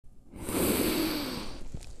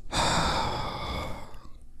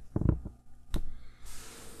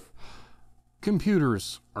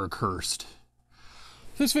Computers are cursed.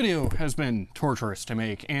 This video has been torturous to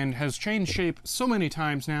make and has changed shape so many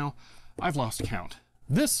times now, I've lost count.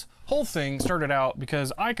 This whole thing started out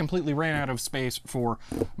because I completely ran out of space for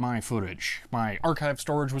my footage. My archive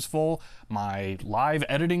storage was full, my live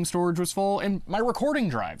editing storage was full, and my recording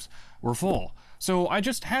drives were full. So I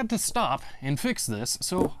just had to stop and fix this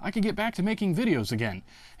so I could get back to making videos again.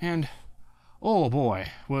 And oh boy,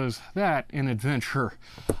 was that an adventure.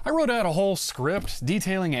 I wrote out a whole script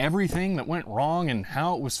detailing everything that went wrong and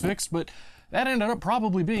how it was fixed, but that ended up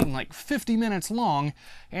probably being like 50 minutes long,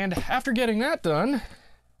 and after getting that done,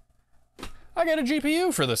 I got a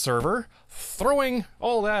GPU for the server, throwing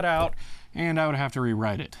all that out, and I would have to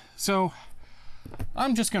rewrite it. So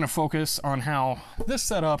I'm just gonna focus on how this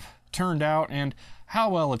setup turned out and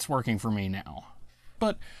how well it's working for me now.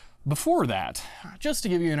 But before that, just to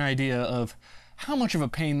give you an idea of how much of a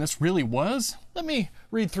pain this really was, let me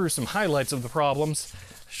read through some highlights of the problems,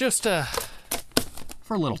 just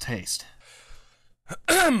for a little taste.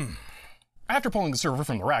 After pulling the server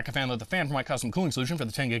from the rack, I found that the fan for my custom cooling solution for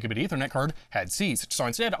the 10 gigabit Ethernet card had seized, so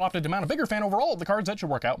instead opted to mount a bigger fan over all of the cards that should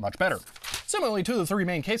work out much better. Similarly, two of the three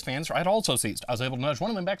main case fans had also seized. I was able to nudge one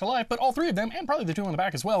of them back to life, but all three of them, and probably the two on the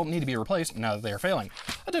back as well, need to be replaced now that they are failing.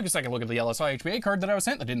 I took a second look at the LSI HBA card that I was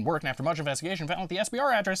sent that didn't work, and after much investigation found that the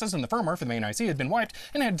SBR addresses and the firmware for the main IC had been wiped,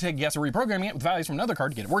 and I had to take a guess at reprogramming it with values from another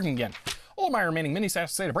card to get it working again. All of my remaining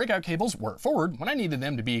mini-SAS and SATA breakout cables were forward when I needed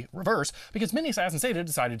them to be reverse because mini-SAS and SATA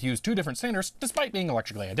decided to use two different standards despite being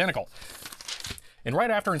electrically identical. And right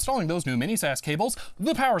after installing those new mini-SAS cables,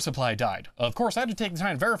 the power supply died. Of course, I had to take the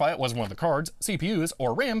time to verify it wasn't one of the cards, CPUs,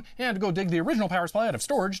 or RAM, and had to go dig the original power supply out of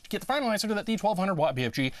storage to get the final answer that the 1200 watt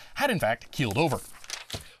BFG had in fact keeled over.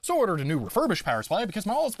 So I ordered a new refurbished power supply because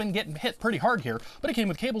my wall's been getting hit pretty hard here, but it came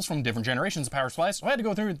with cables from different generations of power supplies, so I had to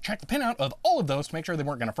go through and check the pinout of all of those to make sure they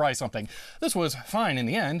weren't going to fry something. This was fine in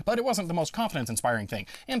the end, but it wasn't the most confidence-inspiring thing.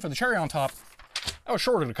 And for the cherry on top, I was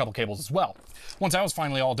shorted a couple cables as well. Once I was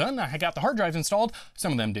finally all done, I got the hard drives installed.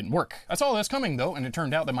 Some of them didn't work. I saw this coming though, and it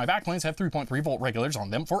turned out that my backplanes have 3.3 volt regulators on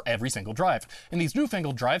them for every single drive. And these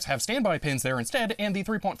newfangled drives have standby pins there instead, and the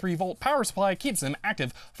 3.3 volt power supply keeps them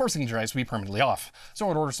active, forcing the drives to be permanently off. So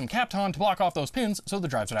I'd order some Kapton to block off those pins so the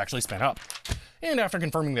drives would actually spin up. And after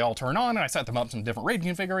confirming they all turn on, and I set them up in some different RAID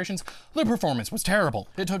configurations, the performance was terrible.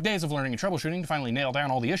 It took days of learning and troubleshooting to finally nail down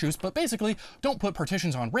all the issues, but basically, don't put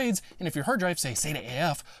partitions on RAIDs, and if your hard drives say SATA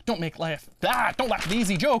AF, don't laugh at the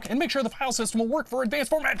easy joke, and make sure the file system will work for advanced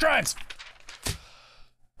format drives!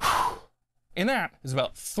 And that is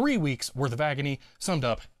about 3 weeks worth of agony summed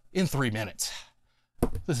up in 3 minutes.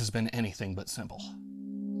 This has been anything but simple.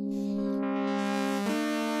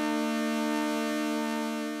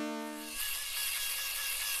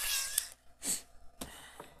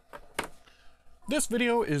 This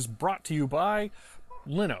video is brought to you by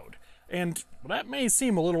Linode, and that may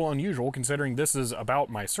seem a little unusual considering this is about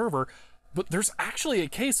my server, but there's actually a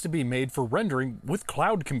case to be made for rendering with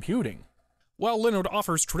cloud computing. While Linode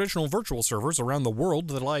offers traditional virtual servers around the world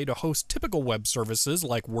that allow you to host typical web services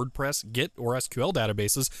like WordPress, Git, or SQL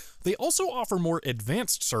databases, they also offer more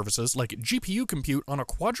advanced services like GPU compute on a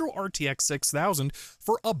Quadro RTX 6000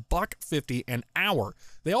 for $1.50 an hour.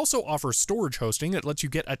 They also offer storage hosting that lets you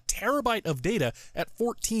get a terabyte of data at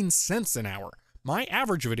 14 cents an hour. My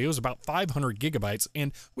average video is about 500 gigabytes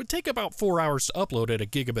and would take about 4 hours to upload at a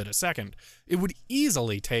gigabit a second. It would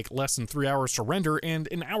easily take less than 3 hours to render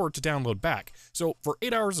and an hour to download back. So for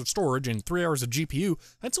 8 hours of storage and 3 hours of GPU,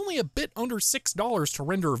 that's only a bit under $6 to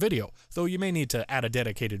render a video, though you may need to add a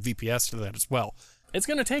dedicated VPS to that as well. It's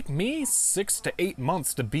going to take me 6 to 8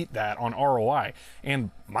 months to beat that on ROI, and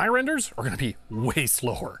my renders are going to be way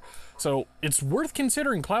slower. So it's worth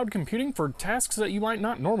considering cloud computing for tasks that you might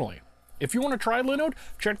not normally. If you want to try Linode,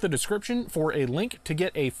 check the description for a link to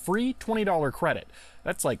get a free $20 credit.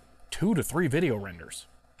 That's like 2 to 3 video renders.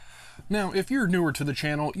 Now, if you're newer to the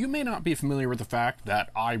channel, you may not be familiar with the fact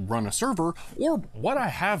that I run a server or what I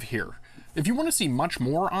have here. If you want to see much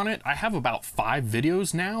more on it, I have about 5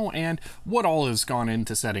 videos now and what all has gone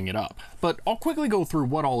into setting it up. But I'll quickly go through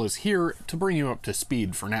what all is here to bring you up to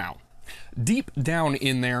speed for now. Deep down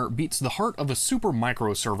in there beats the heart of a super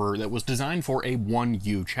micro server that was designed for a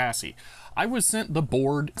 1U chassis. I was sent the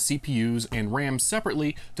board, CPUs, and RAM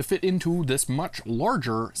separately to fit into this much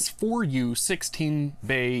larger 4U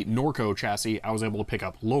 16-bay Norco chassis I was able to pick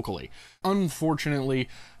up locally. Unfortunately,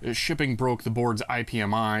 shipping broke the board's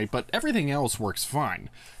IPMI, but everything else works fine.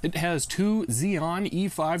 It has two Xeon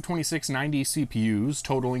E5-2690 CPUs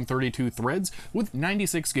totaling 32 threads with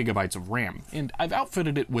 96 gigabytes of RAM, and I've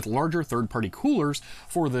outfitted it with larger third-party coolers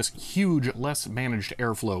for this huge, less managed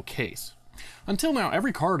airflow case. Until now,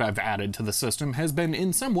 every card I've added to the system has been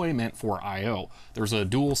in some way meant for I/O. There's a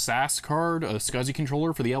dual SAS card, a SCSI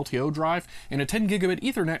controller for the LTO drive, and a 10 gigabit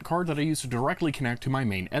Ethernet card that I use to directly connect to my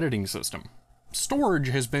main editing system. Storage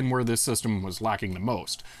has been where this system was lacking the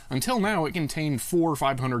most. Until now, it contained 4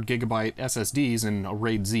 500 gigabyte SSDs in a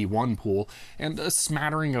RAID Z1 pool, and a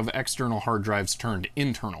smattering of external hard drives turned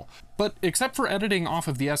internal. But except for editing off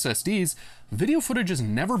of the SSDs, video footage has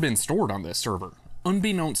never been stored on this server.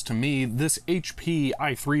 Unbeknownst to me, this HP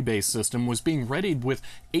i3-based system was being readied with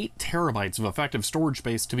 8 terabytes of effective storage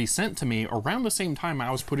space to be sent to me around the same time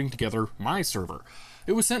I was putting together my server.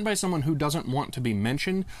 It was sent by someone who doesn't want to be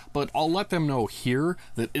mentioned, but I'll let them know here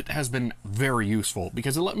that it has been very useful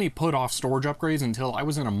because it let me put off storage upgrades until I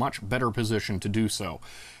was in a much better position to do so.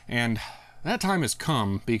 And that time has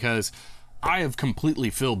come because I have completely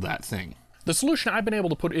filled that thing. The solution I've been able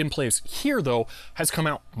to put in place here, though, has come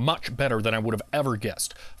out much better than I would have ever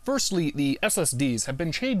guessed. Firstly, the SSDs have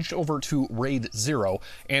been changed over to RAID 0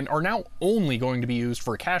 and are now only going to be used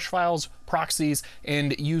for cache files, proxies,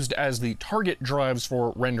 and used as the target drives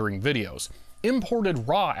for rendering videos. Imported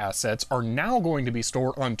RAW assets are now going to be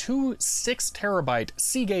stored on 2 6-terabyte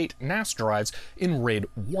Seagate NAS drives in RAID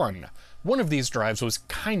 1. One of these drives was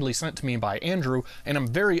kindly sent to me by Andrew, and I'm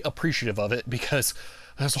very appreciative of it because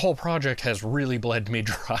this whole project has really bled me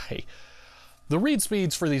dry. The read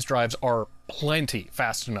speeds for these drives are plenty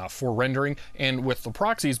fast enough for rendering, and with the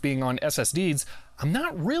proxies being on SSDs, I'm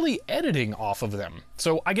not really editing off of them.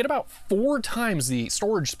 So I get about 4 times the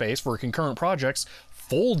storage space for concurrent projects,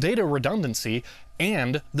 full data redundancy,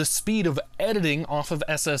 and the speed of editing off of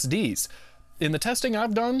SSDs. In the testing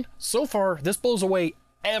I've done, so far, this blows away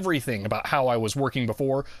everything about how I was working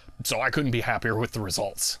before, so I couldn't be happier with the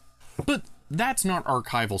results. But that's not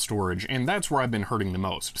archival storage, and that's where I've been hurting the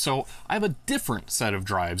most, so I have a different set of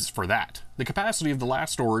drives for that. The capacity of the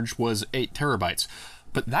last storage was 8 terabytes,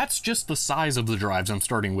 but that's just the size of the drives I'm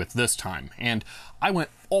starting with this time, and I went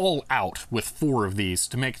all out with 4 of these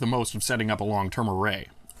to make the most of setting up a long-term array.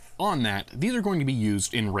 On that, these are going to be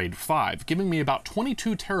used in RAID 5, giving me about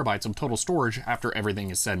 22 terabytes of total storage after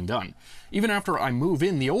everything is said and done. Even after I move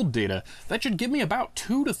in the old data, that should give me about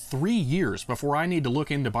 2 to 3 years before I need to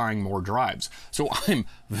look into buying more drives, so I'm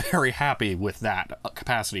very happy with that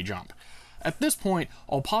capacity jump. At this point,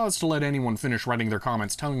 I'll pause to let anyone finish writing their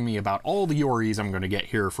comments telling me about all the UREs I'm going to get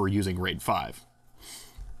here for using RAID 5.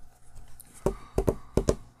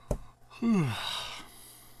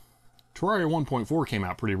 Terraria 1.4 came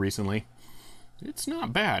out pretty recently. It's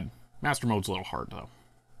not bad. Master mode's a little hard, though.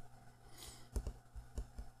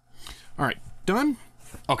 Alright, done?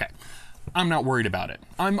 Okay. I'm not worried about it.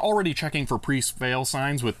 I'm already checking for pre-fail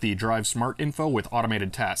signs with the drive smart info with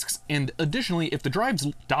automated tasks. And additionally, if the drives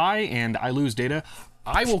die and I lose data,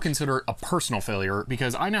 I will consider it a personal failure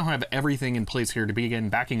because I now have everything in place here to begin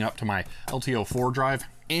backing up to my LTO4 drive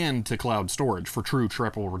and to cloud storage for true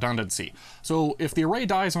triple redundancy. So if the array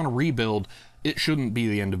dies on a rebuild, it shouldn't be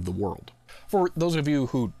the end of the world. For those of you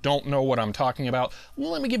who don't know what I'm talking about,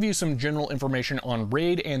 let me give you some general information on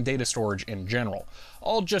RAID and data storage in general.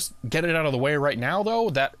 I'll just get it out of the way right now, though,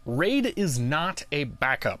 that RAID is not a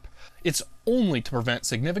backup. It's only to prevent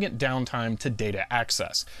significant downtime to data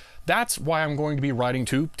access. That's why I'm going to be writing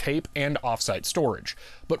to tape and offsite storage.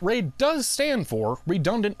 But RAID does stand for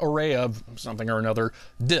redundant array of something or another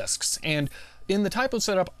disks, and in the type of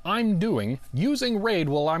setup I'm doing, using RAID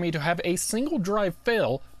will allow me to have a single drive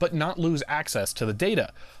fail but not lose access to the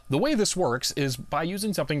data. The way this works is by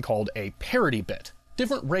using something called a parity bit.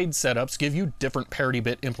 Different RAID setups give you different parity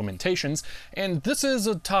bit implementations, and this is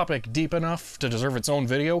a topic deep enough to deserve its own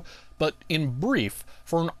video, but in brief,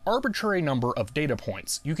 for an arbitrary number of data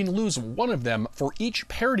points, you can lose one of them for each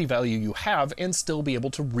parity value you have and still be able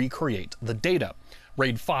to recreate the data.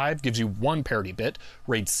 RAID 5 gives you 1 parity bit,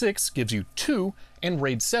 RAID 6 gives you 2, and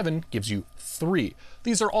RAID 7 gives you 3.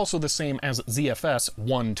 These are also the same as ZFS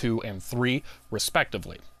 1, 2, and 3,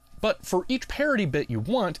 respectively. But for each parity bit you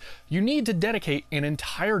want, you need to dedicate an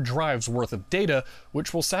entire drive's worth of data,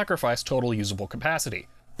 which will sacrifice total usable capacity.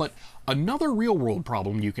 But another real-world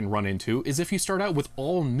problem you can run into is if you start out with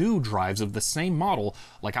all new drives of the same model,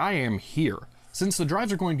 like I am here. Since the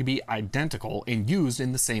drives are going to be identical and used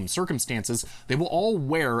in the same circumstances, they will all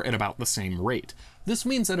wear at about the same rate. This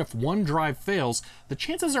means that if one drive fails, the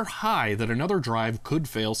chances are high that another drive could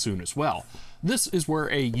fail soon as well. This is where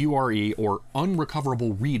a URE, or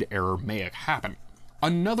unrecoverable read error, may happen.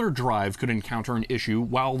 Another drive could encounter an issue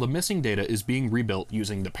while the missing data is being rebuilt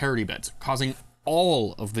using the parity bits, causing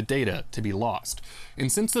all of the data to be lost.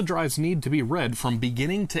 And since the drives need to be read from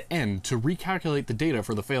beginning to end to recalculate the data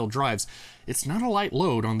for the failed drives, it's not a light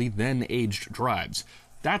load on the then aged drives.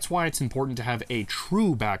 That's why it's important to have a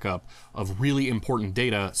true backup of really important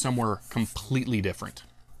data somewhere completely different.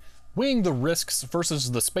 Weighing the risks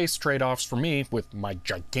versus the space trade-offs for me with my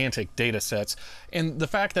gigantic data sets, and the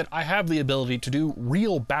fact that I have the ability to do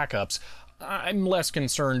real backups, I'm less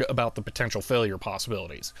concerned about the potential failure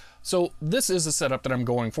possibilities. So this is a setup that I'm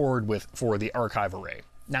going forward with for the archive array.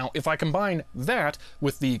 Now, if I combine that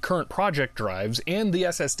with the current project drives and the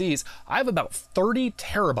SSDs, I have about 30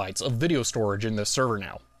 terabytes of video storage in this server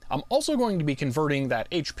now. I'm also going to be converting that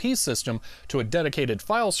HP system to a dedicated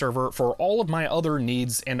file server for all of my other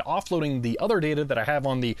needs and offloading the other data that I have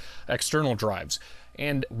on the external drives.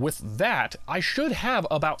 And with that, I should have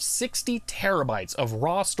about 60 terabytes of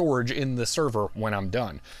raw storage in the server when I'm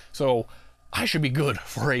done. So I should be good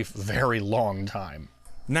for a very long time.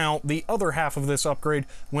 Now, the other half of this upgrade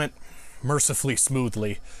went mercifully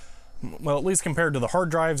smoothly. Well, at least compared to the hard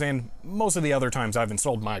drives and most of the other times I've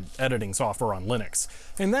installed my editing software on Linux.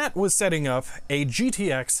 And that was setting up a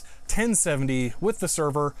GTX 1070 with the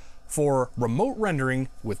server for remote rendering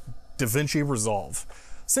with Davinci Resolve.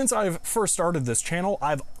 Since I've first started this channel,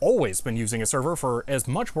 I've always been using a server for as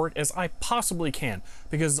much work as I possibly can,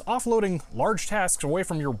 because offloading large tasks away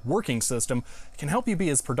from your working system can help you be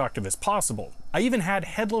as productive as possible. I even had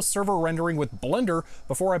headless server rendering with Blender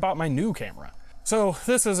before I bought my new camera. So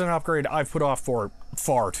this is an upgrade I've put off for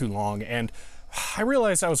far too long, and I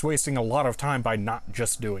realized I was wasting a lot of time by not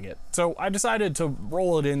just doing it. So I decided to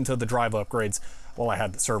roll it into the drive upgrades while I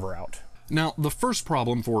had the server out. Now, the first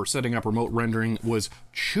problem for setting up remote rendering was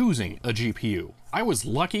choosing a GPU. I was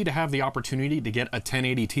lucky to have the opportunity to get a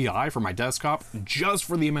 1080 Ti for my desktop just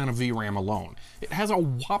for the amount of VRAM alone. It has a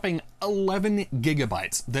whopping 11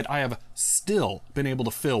 gigabytes that I have still been able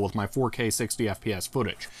to fill with my 4K 60 FPS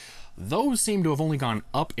footage. Those seem to have only gone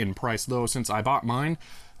up in price though since I bought mine,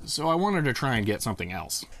 so I wanted to try and get something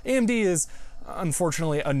else. AMD is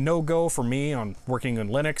unfortunately a no-go for me on working on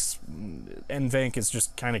Linux. NVENC is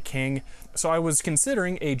just kind of king. So I was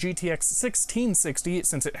considering a GTX 1660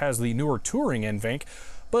 since it has the newer Turing NVENC,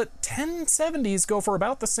 but 1070s go for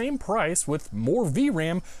about the same price with more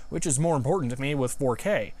VRAM, which is more important to me with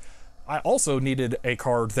 4K. I also needed a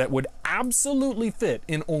card that would absolutely fit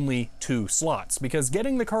in only 2 slots, because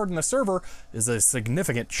getting the card in the server is a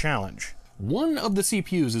significant challenge. One of the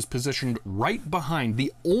CPUs is positioned right behind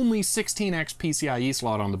the only 16x PCIe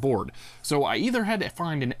slot on the board, so I either had to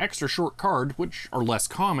find an extra short card, which are less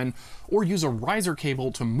common, or use a riser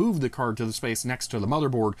cable to move the card to the space next to the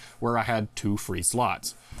motherboard where I had 2 free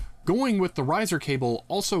slots. Going with the riser cable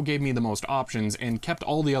also gave me the most options and kept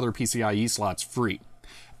all the other PCIe slots free.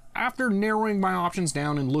 After narrowing my options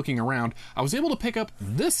down and looking around, I was able to pick up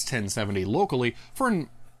this 1070 locally for an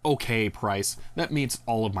okay price that meets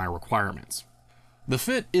all of my requirements. The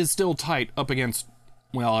fit is still tight up against,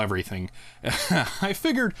 well, everything. I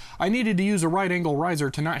figured I needed to use a right angle riser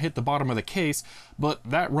to not hit the bottom of the case, but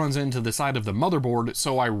that runs into the side of the motherboard,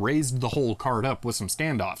 so I raised the whole card up with some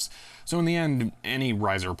standoffs. So in the end, any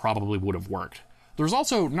riser probably would have worked. There's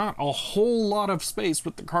also not a whole lot of space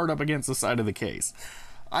with the card up against the side of the case.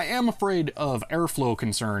 I am afraid of airflow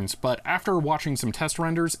concerns, but after watching some test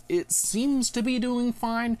renders, it seems to be doing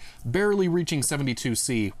fine, barely reaching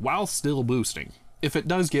 72C while still boosting. If it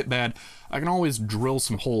does get bad, I can always drill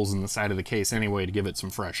some holes in the side of the case anyway to give it some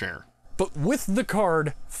fresh air. But with the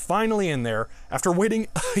card finally in there, after waiting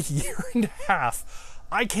a year and a half,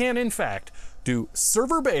 I can in fact do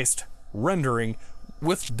server-based rendering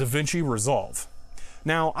with Davinci Resolve.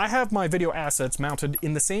 Now, I have my video assets mounted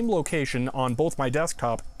in the same location on both my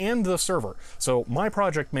desktop and the server, so my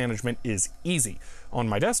project management is easy. On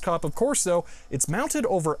my desktop, of course, though, it's mounted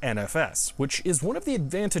over NFS, which is one of the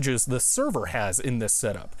advantages the server has in this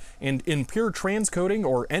setup. And in pure transcoding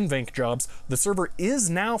or NVENC jobs, the server is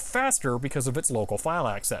now faster because of its local file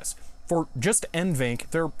access. For just NVENC,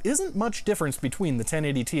 there isn't much difference between the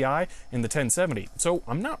 1080 Ti and the 1070, so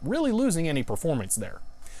I'm not really losing any performance there.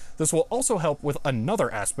 This will also help with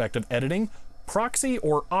another aspect of editing, proxy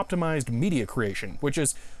or optimized media creation, which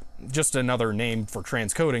is just another name for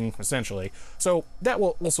transcoding, essentially. So that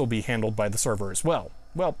will also be handled by the server as well.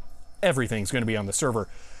 Well, everything's going to be on the server.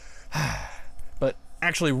 But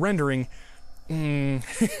actually rendering, in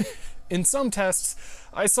some tests,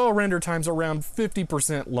 I saw render times around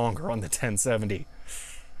 50% longer on the 1070.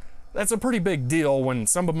 That's a pretty big deal when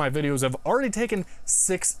some of my videos have already taken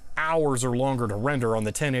 6 hours or longer to render on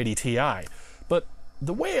the 1080 Ti. But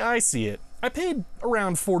the way I see it, I paid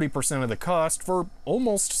around 40% of the cost for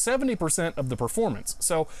almost 70% of the performance,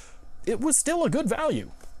 so it was still a good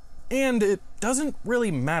value. And it doesn't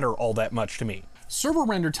really matter all that much to me. Server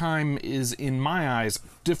render time is, in my eyes,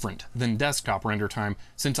 different than desktop render time,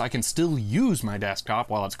 since I can still use my desktop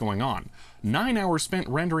while it's going on. 9 hours spent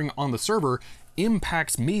rendering on the server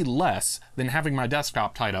impacts me less than having my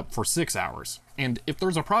desktop tied up for 6 hours. And if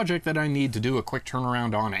there's a project that I need to do a quick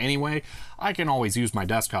turnaround on anyway, I can always use my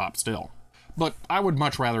desktop still. But I would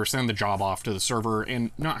much rather send the job off to the server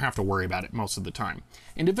and not have to worry about it most of the time.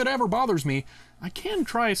 And if it ever bothers me, I can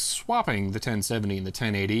try swapping the 1070 and the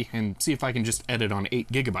 1080 and see if I can just edit on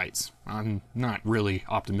 8 gigabytes. I'm not really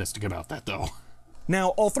optimistic about that though.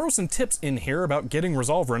 Now, I'll throw some tips in here about getting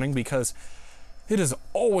Resolve running because it is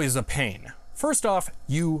always a pain. First off,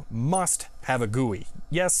 you must have a GUI.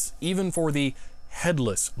 Yes, even for the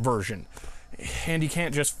headless version. And you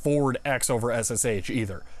can't just forward X over SSH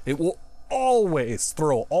either. It will always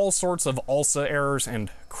throw all sorts of ALSA errors and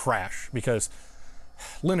crash because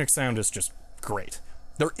Linux sound is just great.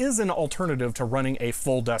 There is an alternative to running a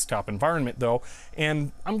full desktop environment though,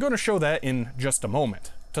 and I'm going to show that in just a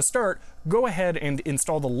moment. To start, go ahead and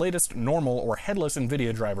install the latest normal or headless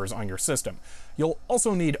NVIDIA drivers on your system. You'll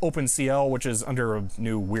also need OpenCL, which is under a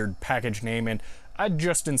new weird package name, and I'd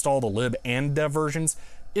just install the lib and dev versions.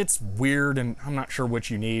 It's weird and I'm not sure which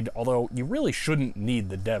you need, although you really shouldn't need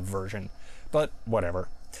the dev version. But whatever.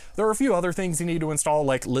 There are a few other things you need to install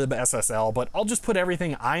like libSSL, but I'll just put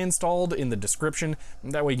everything I installed in the description,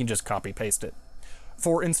 that way you can just copy paste it.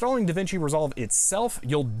 For installing Davinci Resolve itself,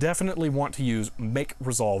 you'll definitely want to use Make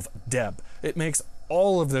Resolve Deb. It makes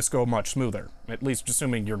all of this go much smoother, at least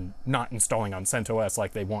assuming you're not installing on CentOS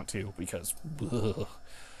like they want to, because ugh.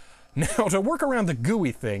 Now, to work around the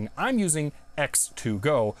GUI thing, I'm using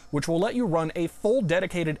X2Go, which will let you run a full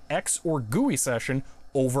dedicated X or GUI session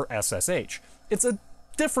over SSH. It's a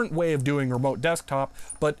different way of doing remote desktop,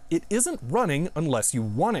 but it isn't running unless you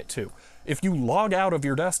want it to. If you log out of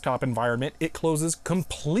your desktop environment, it closes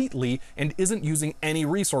completely and isn't using any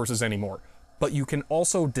resources anymore. But you can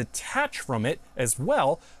also detach from it as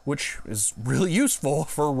well, which is really useful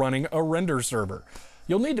for running a render server.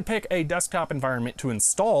 You'll need to pick a desktop environment to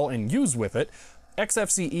install and use with it.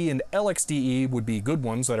 XFCE and LXDE would be good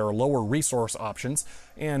ones that are lower resource options,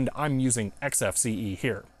 and I'm using XFCE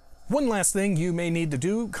here. One last thing you may need to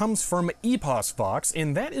do comes from EPOSVox,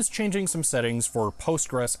 and that is changing some settings for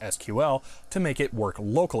Postgres SQL to make it work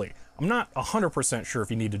locally. I'm not 100% sure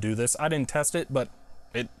if you need to do this. I didn't test it, but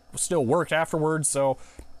it still worked afterwards, so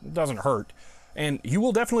it doesn't hurt. And you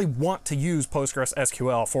will definitely want to use Postgres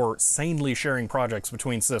SQL for sanely sharing projects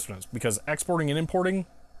between systems, because exporting and importing,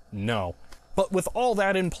 no. But with all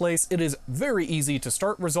that in place, it is very easy to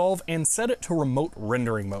start Resolve and set it to remote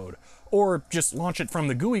rendering mode, or just launch it from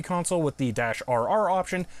the GUI console with the -RR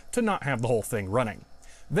option to not have the whole thing running.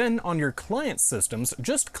 Then on your client systems,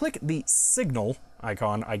 just click the signal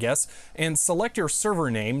icon, I guess, and select your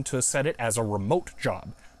server name to set it as a remote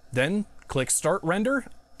job. Then click Start Render,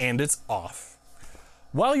 and it's off.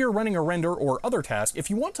 While you're running a render or other task, if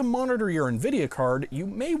you want to monitor your NVIDIA card, you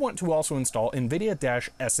may want to also install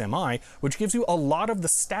NVIDIA-SMI, which gives you a lot of the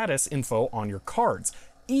status info on your cards,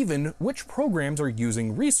 even which programs are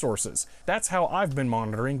using resources. That's how I've been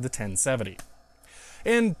monitoring the 1070.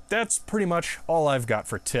 And that's pretty much all I've got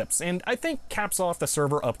for tips, and I think caps off the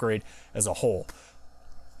server upgrade as a whole.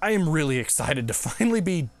 I am really excited to finally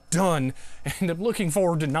be done, and I'm looking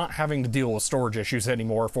forward to not having to deal with storage issues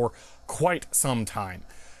anymore for quite some time.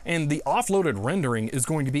 And the offloaded rendering is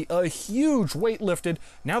going to be a huge weight lifted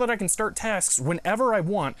now that I can start tasks whenever I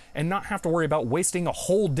want and not have to worry about wasting a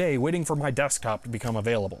whole day waiting for my desktop to become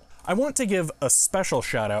available. I want to give a special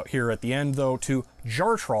shout out here at the end though to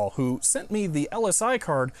Jartroll, who sent me the LSI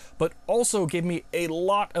card but also gave me a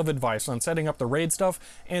lot of advice on setting up the RAID stuff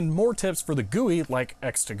and more tips for the GUI like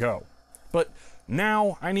X2Go. But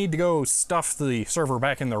now I need to go stuff the server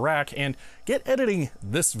back in the rack and get editing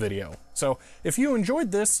this video. So if you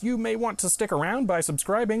enjoyed this, you may want to stick around by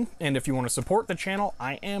subscribing, and if you want to support the channel,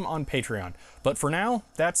 I am on Patreon. But for now,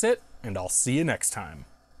 that's it, and I'll see you next time.